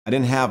I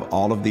didn't have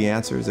all of the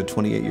answers at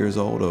 28 years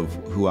old of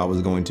who I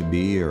was going to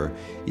be or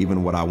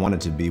even what I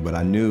wanted to be, but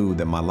I knew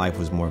that my life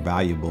was more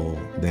valuable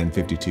than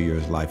 52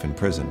 years life in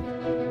prison.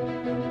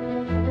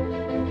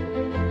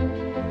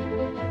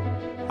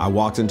 I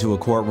walked into a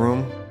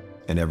courtroom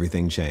and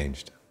everything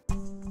changed.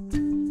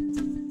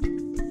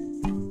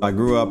 I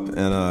grew up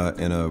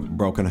in a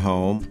broken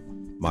home.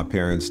 My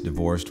parents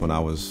divorced when I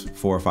was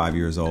 4 or 5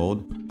 years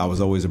old. I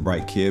was always a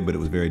bright kid, but it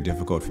was very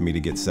difficult for me to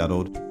get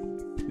settled.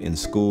 In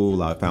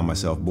school, I found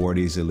myself bored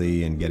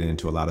easily and getting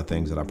into a lot of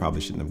things that I probably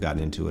shouldn't have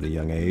gotten into at a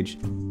young age.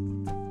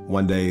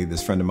 One day,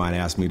 this friend of mine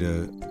asked me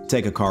to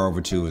take a car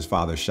over to his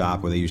father's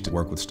shop where they used to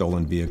work with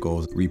stolen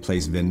vehicles,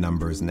 replace VIN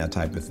numbers and that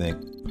type of thing,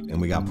 and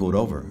we got pulled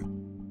over.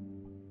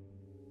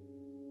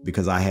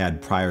 Because I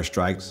had prior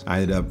strikes,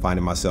 I ended up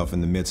finding myself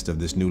in the midst of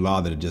this new law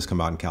that had just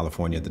come out in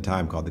California at the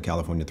time called the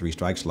California 3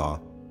 Strikes Law,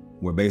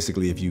 where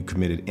basically if you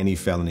committed any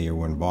felony or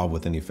were involved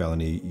with any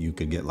felony, you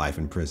could get life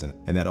in prison.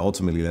 And that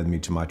ultimately led me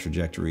to my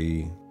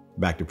trajectory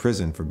back to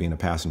prison for being a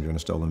passenger in a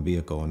stolen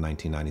vehicle in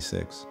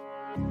 1996.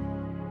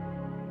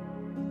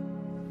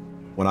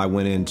 When I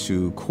went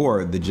into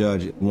court, the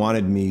judge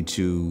wanted me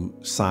to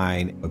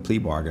sign a plea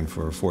bargain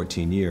for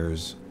 14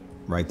 years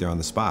right there on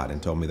the spot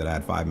and told me that I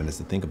had 5 minutes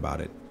to think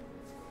about it.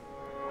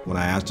 When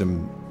I asked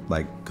him,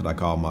 like, could I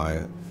call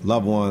my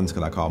loved ones,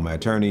 could I call my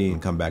attorney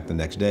and come back the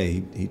next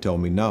day, he told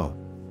me no.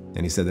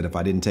 And he said that if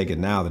I didn't take it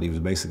now, that he was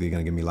basically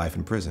gonna give me life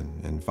in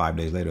prison. And 5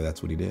 days later,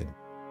 that's what he did.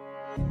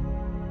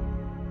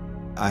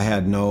 I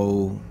had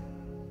no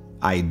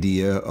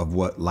idea of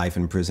what life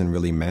in prison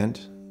really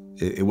meant.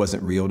 It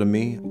wasn't real to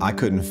me. I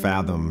couldn't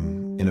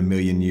fathom in a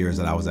million years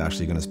that I was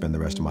actually gonna spend the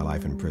rest of my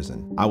life in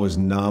prison. I was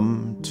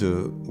numb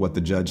to what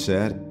the judge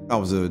said. I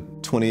was a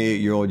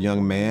 28-year-old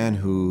young man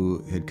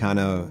who had kind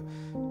of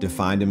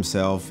defined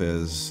himself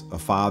as a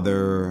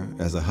father,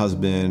 as a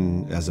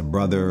husband, as a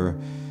brother,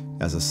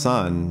 as a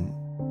son,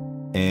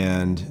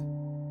 and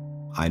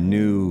I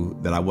knew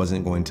that I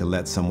wasn't going to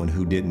let someone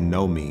who didn't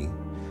know me,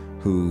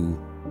 who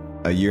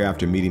a year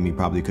after meeting me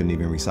probably couldn't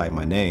even recite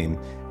my name,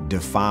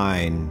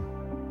 define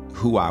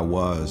who I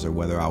was or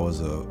whether I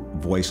was a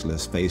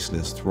voiceless,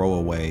 faceless,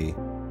 throwaway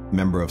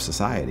member of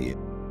society.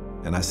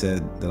 And I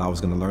said that I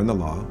was gonna learn the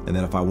law, and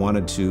that if I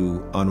wanted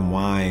to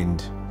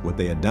unwind what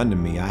they had done to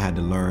me, I had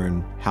to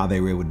learn how they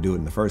were able to do it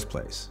in the first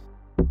place.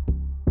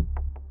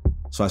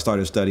 So I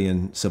started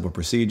studying civil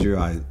procedure.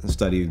 I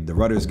studied the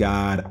Rutter's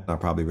Guide. I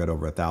probably read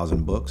over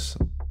 1,000 books.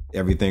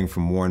 Everything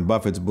from Warren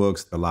Buffett's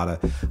books, a lot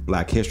of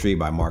Black history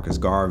by Marcus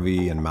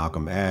Garvey and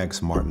Malcolm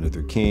X, Martin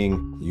Luther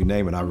King, you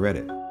name it, I read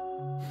it.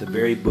 The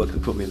very book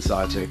that put me in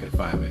solitary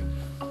confinement.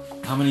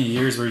 How many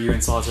years were you in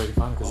solitary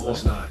confinement?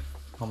 Almost 9.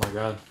 Oh my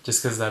God,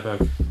 just because of that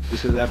book?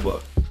 Just because of that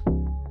book.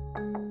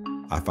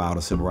 I filed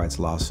a civil rights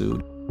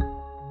lawsuit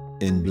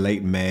in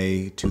late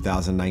May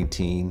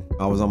 2019.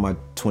 I was on my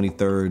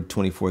 23rd,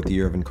 24th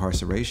year of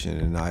incarceration,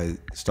 and I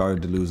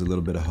started to lose a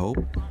little bit of hope.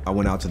 I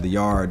went out to the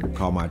yard,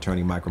 called my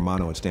attorney, Mike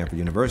Romano at Stanford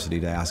University,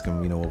 to ask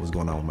him, what was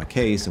going on with my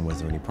case and was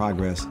there any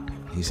progress.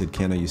 He said,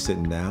 "Ken, are you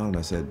sitting down?" And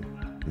I said,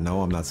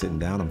 "No, I'm not sitting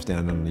down. I'm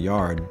standing in the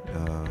yard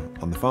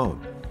on the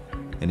phone."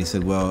 And he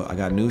said, "Well, I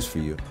got news for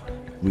you.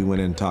 We went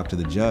in and talked to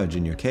the judge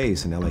in your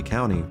case in LA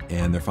County,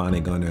 and they're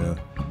finally going to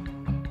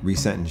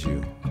re-sentence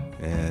you,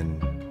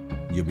 and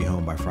you'll be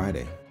home by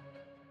Friday."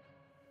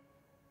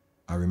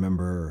 I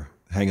remember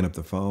hanging up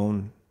the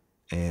phone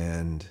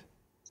and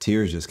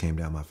tears just came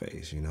down my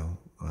face,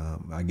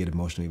 I get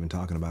emotional even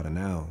talking about it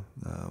now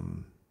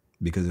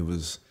because it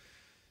was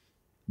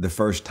the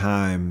first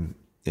time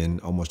in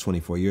almost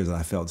 24 years that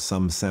I felt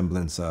some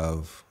semblance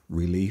of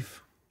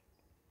relief,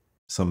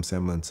 some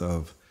semblance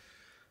of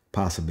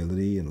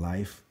possibility in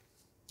life.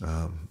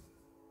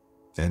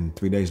 And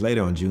 3 days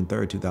later, on June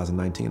 3rd,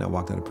 2019, I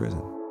walked out of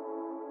prison.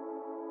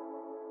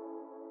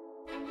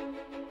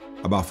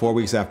 About 4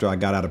 weeks after I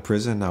got out of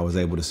prison, I was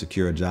able to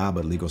secure a job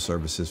at Legal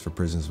Services for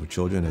Prisons with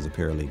Children as a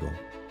paralegal.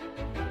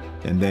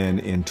 And then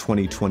in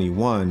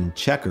 2021,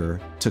 Checkr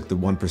took the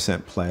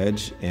 1%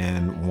 pledge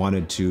and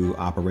wanted to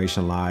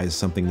operationalize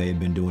something they had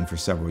been doing for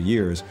several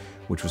years,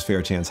 which was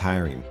fair chance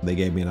hiring. They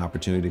gave me an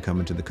opportunity to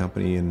come into the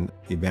company and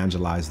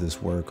evangelize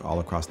this work all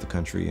across the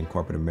country in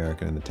corporate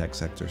America and the tech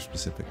sector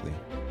specifically.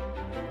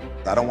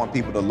 I don't want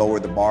people to lower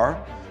the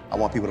bar. I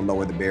want people to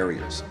lower the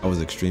barriers. I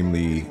was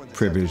extremely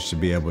privileged to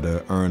be able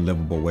to earn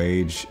livable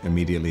wage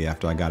immediately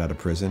after I got out of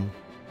prison.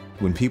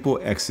 When people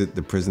exit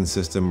the prison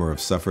system or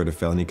have suffered a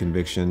felony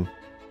conviction,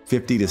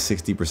 50 to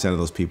 60% of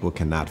those people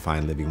cannot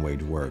find living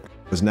wage work.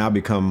 It's now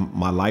become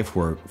my life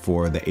work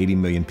for the 80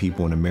 million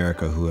people in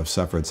America who have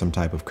suffered some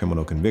type of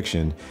criminal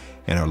conviction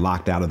and are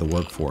locked out of the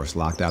workforce,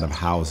 locked out of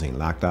housing,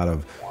 locked out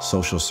of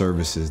social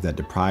services that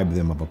deprive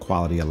them of a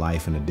quality of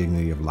life and a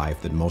dignity of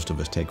life that most of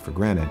us take for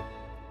granted.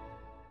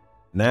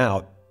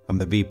 Now, I'm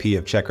the VP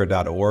of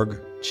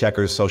Checkr.org,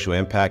 Checkr's Social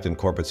Impact and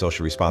Corporate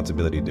Social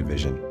Responsibility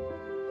Division.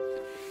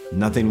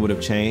 Nothing would have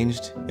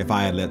changed if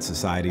I had let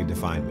society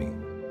define me.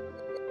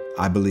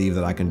 I believe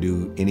that I can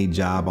do any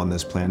job on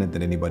this planet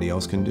that anybody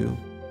else can do.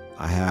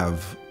 I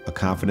have a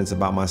confidence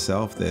about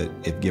myself that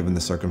if given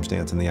the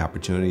circumstance and the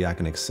opportunity, I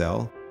can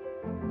excel.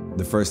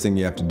 The first thing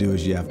you have to do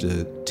is you have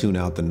to tune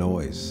out the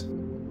noise.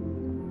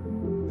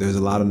 There's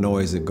a lot of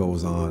noise that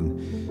goes on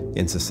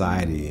in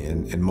society,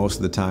 and most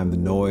of the time the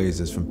noise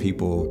is from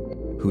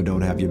people who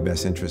don't have your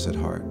best interests at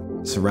heart.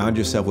 Surround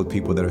yourself with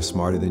people that are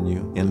smarter than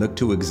you, and look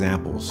to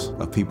examples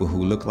of people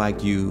who look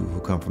like you,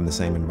 who come from the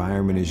same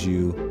environment as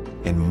you,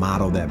 and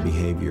model that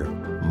behavior,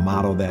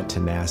 model that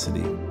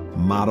tenacity,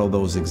 model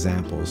those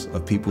examples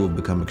of people who've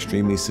become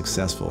extremely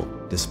successful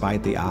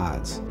despite the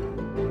odds.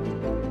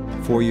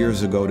 4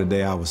 years ago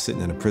today, I was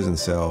sitting in a prison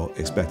cell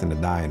expecting to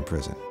die in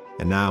prison.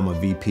 And now I'm a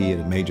VP at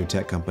a major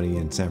tech company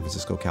in San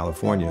Francisco,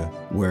 California,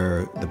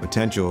 where the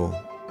potential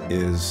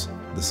is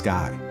the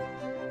sky.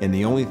 And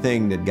the only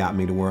thing that got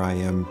me to where I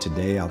am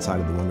today, outside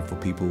of the wonderful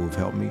people who've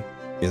helped me,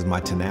 is my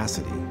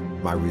tenacity,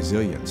 my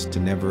resilience, to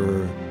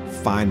never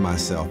find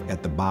myself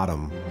at the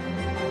bottom